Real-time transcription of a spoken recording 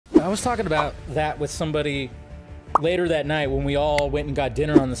I was talking about that with somebody later that night when we all went and got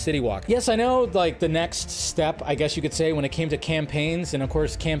dinner on the City Walk. Yes, I know, like, the next step, I guess you could say, when it came to campaigns, and of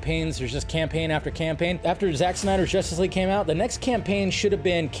course campaigns, there's just campaign after campaign. After Zack Snyder's Justice League came out, the next campaign should have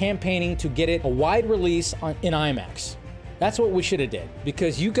been campaigning to get it a wide release in IMAX. That's what we should have did,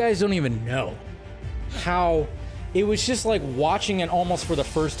 because you guys don't even know how it was just like watching it almost for the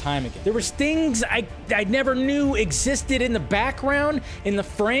first time again. There was things I never knew existed in the background, in the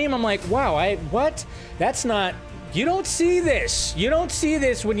frame. I'm like, wow, what? That's not, you don't see this. You don't see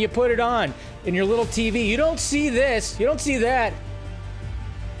this when you put it on in your little TV. You don't see this. You don't see that.